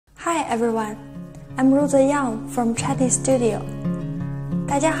Hi everyone, I'm Rosa Yang from Chinese Studio.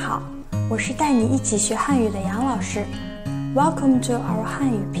 大家好，我是带你一起学汉语的杨老师。Welcome to our 汉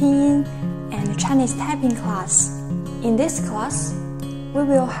语拼音 and Chinese typing class. In this class, we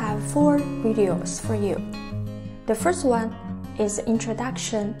will have 4 videos for you. The first one is the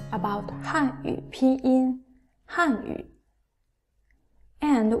introduction about 汉语拼音, 汉语,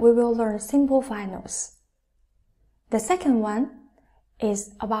 and we will learn simple finals. The second one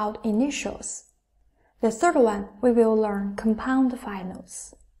is about initials. The third one, we will learn compound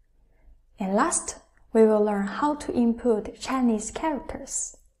finals. And last, we will learn how to input Chinese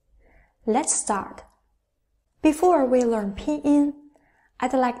characters. Let's start. Before we learn pinyin,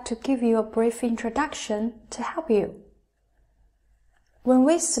 I'd like to give you a brief introduction to help you. When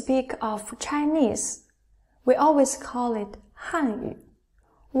we speak of Chinese, we always call it Hanyu.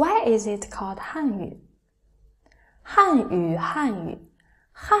 Why is it called Hanyu? Hanyu, Hanyu,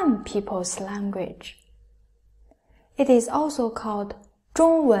 Han people's language. It is also called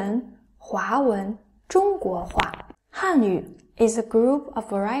中文, 华文, 中国话. Hanyu is a group of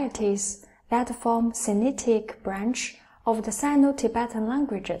varieties that form Sinitic branch of the Sino-Tibetan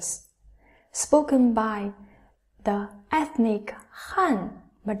languages, spoken by the ethnic Han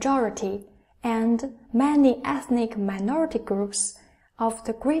majority and many ethnic minority groups of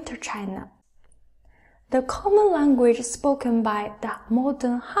the Greater China. The common language spoken by the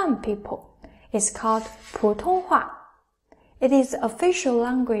modern Han people is called 普通话. It is the official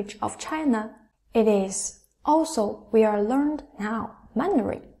language of China. It is also, we are learned now,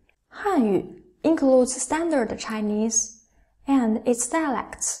 Mandarin. Hanyu includes standard Chinese and its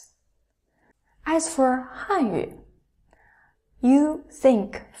dialects. As for Hanyu, you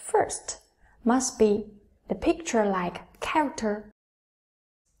think first must be the picture-like character.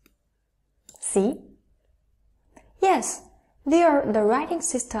 See? Yes, they are the writing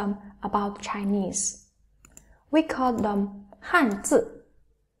system about Chinese. We call them 汉字.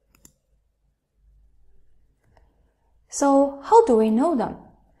 So, how do we know them?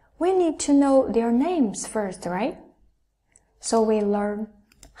 We need to know their names first, right? So we learn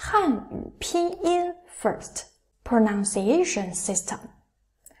汉语拼音 first, pronunciation system.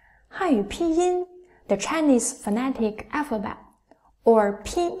 汉语拼音, the Chinese phonetic alphabet, or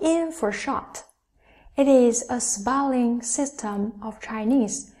拼音for short. It is a spelling system of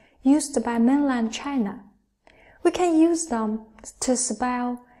Chinese used by mainland China. We can use them to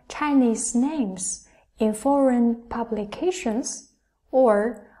spell Chinese names in foreign publications,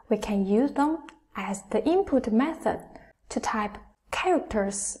 or we can use them as the input method to type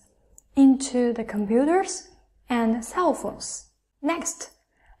characters into the computers and cell phones. Next,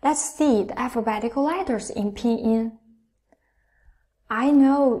 let's see the alphabetical letters in pinyin. I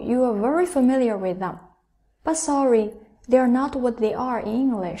know you are very familiar with them, but sorry, they are not what they are in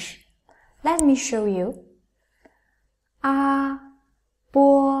English. Let me show you. A, B,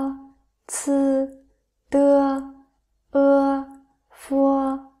 C, D, E, F,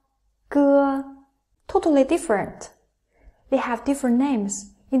 G. Totally different. They have different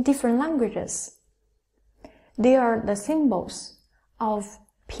names in different languages. They are the symbols of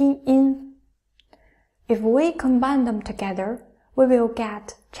pinyin. If we combine them together, we will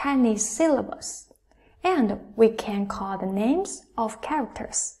get Chinese syllables, and we can call the names of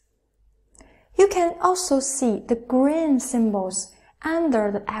characters. You can also see the green symbols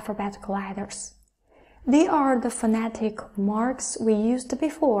under the alphabetical letters. They are the phonetic marks we used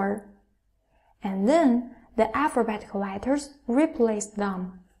before, and then the alphabetical letters replaced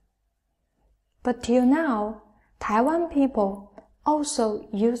them. But till now, Taiwan people also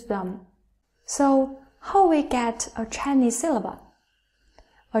use them. So, how we get a Chinese syllable?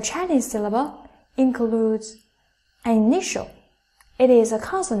 A Chinese syllable includes an initial. It is a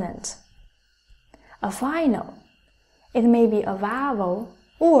consonant. A final. It may be a vowel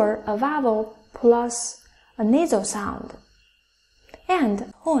or a vowel plus a nasal sound.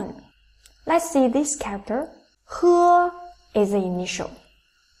 And tone. Let's see this character. He is the initial.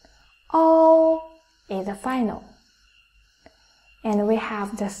 O is the final. And we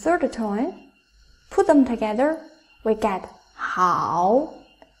have the third tone. Put them together, we get 好,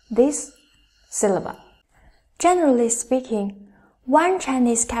 this syllable. Generally speaking, one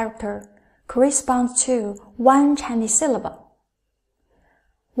Chinese character corresponds to one Chinese syllable.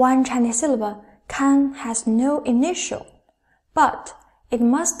 One Chinese syllable has no initial, but it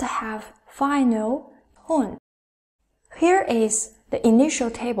must have final tone. Here is the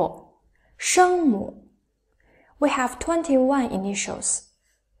initial table. 声母. We have 21 initials.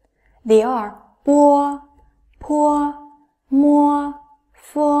 They are 波, 坡, 摸,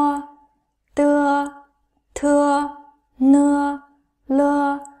 佛, 的, 特, 呢,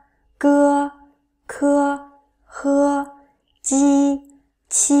 了,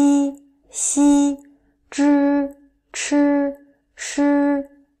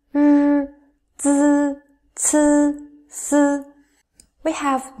 we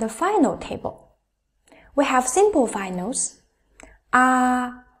have the final table. We have simple finals.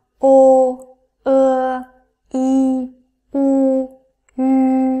 A, O, E, I, U,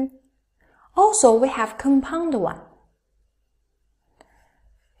 Ü. Also, we have compound one.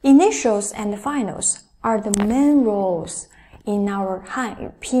 Initials and finals are the main roles in our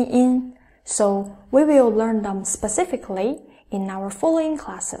Hanyu Pinyin, so we will learn them specifically in our following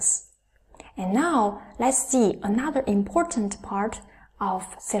classes. And now, let's see another important part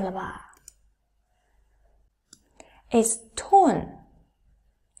of syllable. It's tone.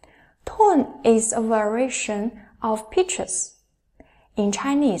 Tone is a variation of pitches. In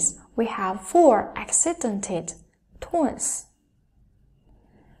Chinese, we have 4 accented tones.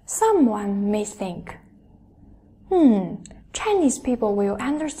 Someone may think, Chinese people will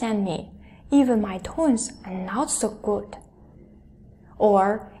understand me, even my tones are not so good.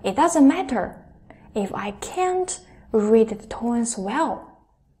 Or, it doesn't matter if I can't read the tones well.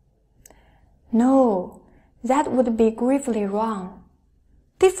 No, that would be gravely wrong.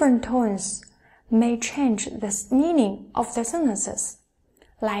 Different tones may change the meaning of the sentences,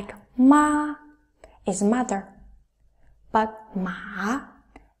 like ma is mother, but ma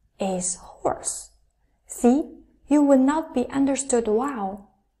is horse. See, you will not be understood well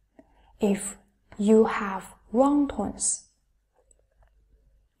if you have wrong tones.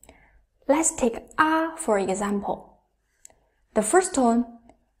 Let's take a for example. The first tone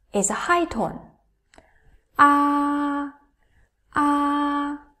is a high tone. A,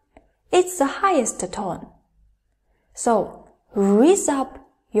 it's the highest tone. So, raise up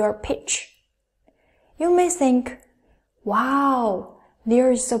your pitch. You may think, wow,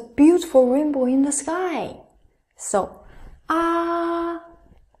 there is a beautiful rainbow in the sky. So, a.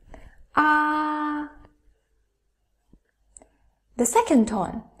 The second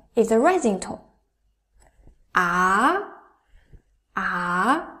tone is a rising tone. A.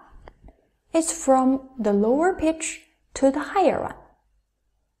 It's from the lower pitch to the higher one.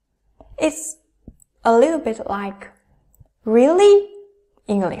 It's a little bit like really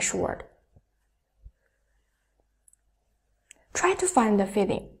English word. Try to find the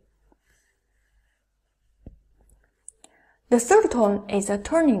feeling. The third tone is a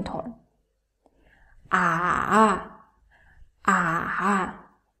turning tone.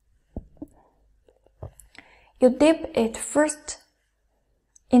 You dip it first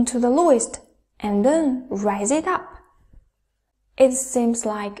into the lowest and then rise it up. It seems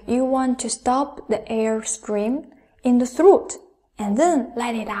like you want to stop the air stream in the throat and then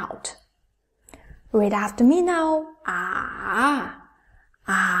let it out. Read after me now.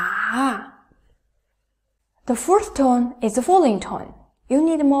 The fourth tone is a falling tone. You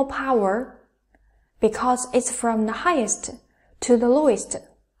need more power because it's from the highest to the lowest.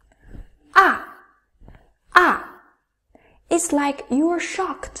 It's like you are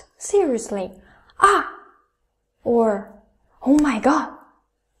shocked, seriously. Or, oh my god.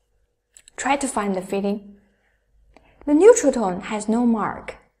 Try to find the feeling. The neutral tone has no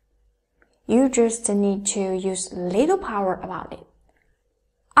mark. You just need to use little power about it.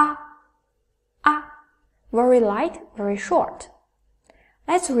 Very light, very short.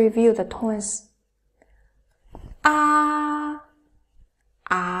 Let's review the tones.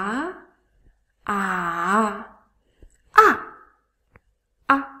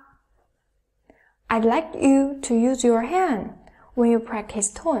 I'd like you to use your hand when you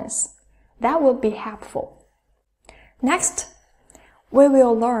practice tones. That will be helpful. Next, we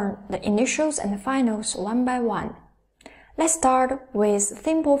will learn the initials and finals one by one. Let's start with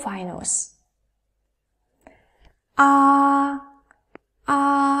simple finals.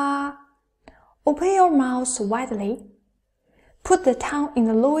 Open your mouth widely. Put the tongue in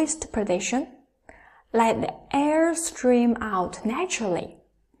the lowest position. Let the air stream out naturally,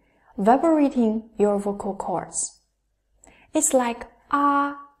 vibrating your vocal cords. It's like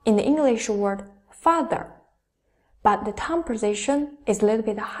in the English word father, but the tongue position is a little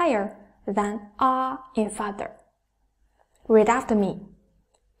bit higher than in father. Read after me.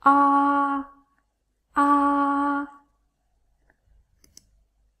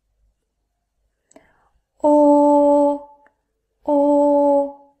 O.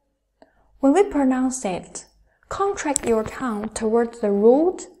 When we pronounce it, contract your tongue towards the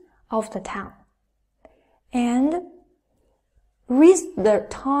root of the tongue and raise the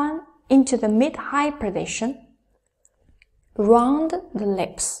tongue into the mid-high position. Round the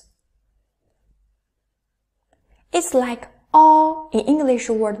lips. It's like in English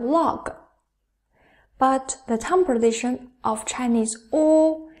word log, but the tongue position of Chinese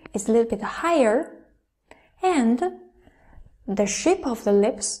O is a little bit higher, and the shape of the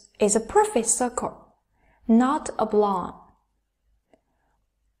lips is a perfect circle, not oblong.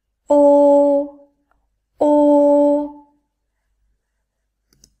 o, o,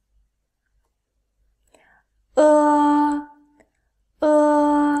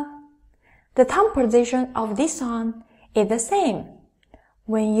 The tongue position of this sound is the same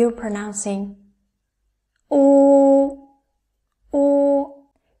when you're pronouncing o, o.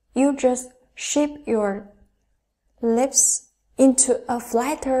 You just shape your lips into a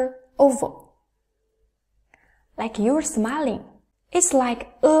flatter oval, like you're smiling. It's like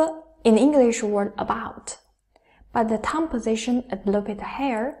in the English word about, but the tongue position is a little bit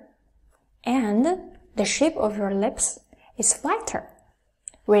higher, and the shape of your lips is flatter.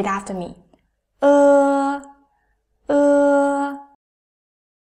 Read after me.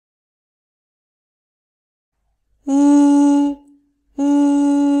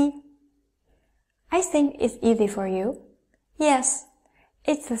 I think it's easy for you. Yes,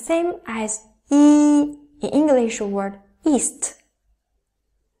 it's the same as in English word east.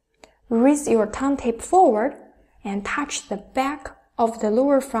 Raise your tongue tip forward and touch the back of the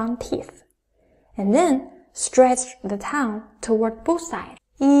lower front teeth. And then stretch the tongue toward both sides.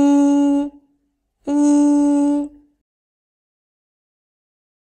 U.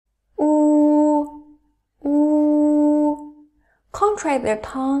 Contract the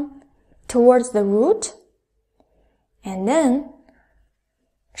tongue towards the root, and then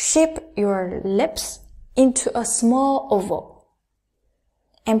shape your lips into a small oval,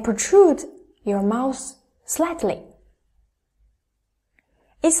 and protrude your mouth slightly.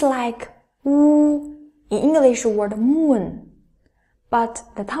 It's like in English word moon, but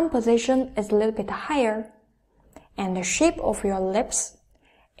the tongue position is a little bit higher, and the shape of your lips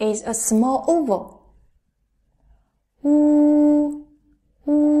is a small oval.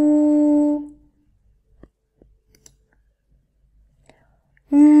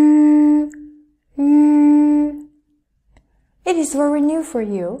 It is very new for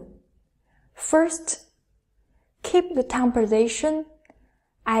you. First, keep the tongue position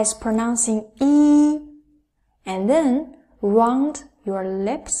as pronouncing E, and then round your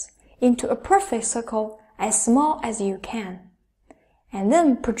lips into a perfect circle as small as you can, and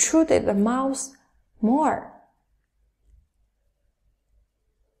then protrude the mouth more.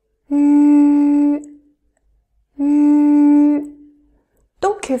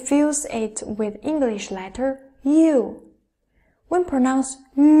 Don't confuse it with English letter U. When pronounced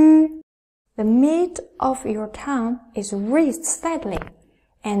U, the mid of your tongue is raised slightly,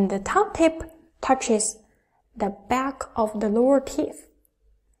 and the tongue tip touches the back of the lower teeth.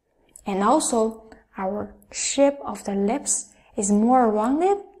 And also, our shape of the lips is more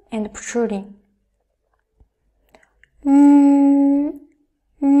rounded and protruding.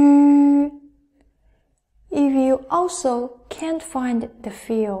 If you also can't find the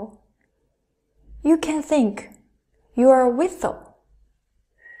feel, you can think you are a whistle,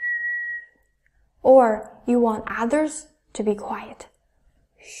 or you want others to be quiet.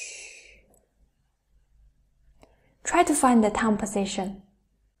 Try to find the tongue position.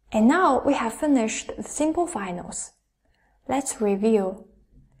 And now we have finished the simple finals. Let's review.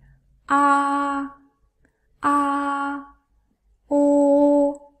 A,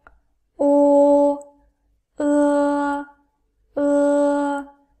 O, I,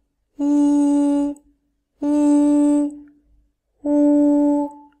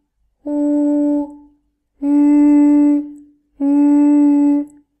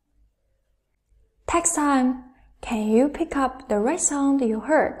 Next time, can you pick up the right sound you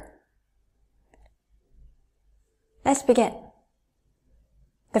heard? Let's begin.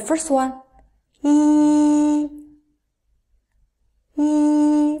 The first one, E.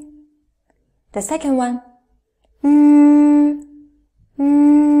 The second one,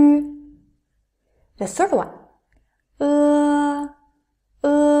 The third one,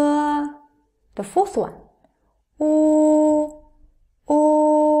 The fourth one,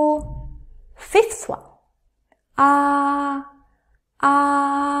 Fifth one,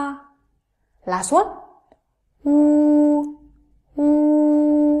 Last one,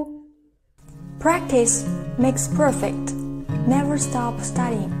 Practice makes perfect. Never stop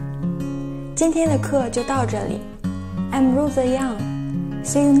studying. 今天的课就到这里。I'm Rosa Young.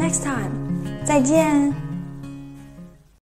 See you next time. 再见。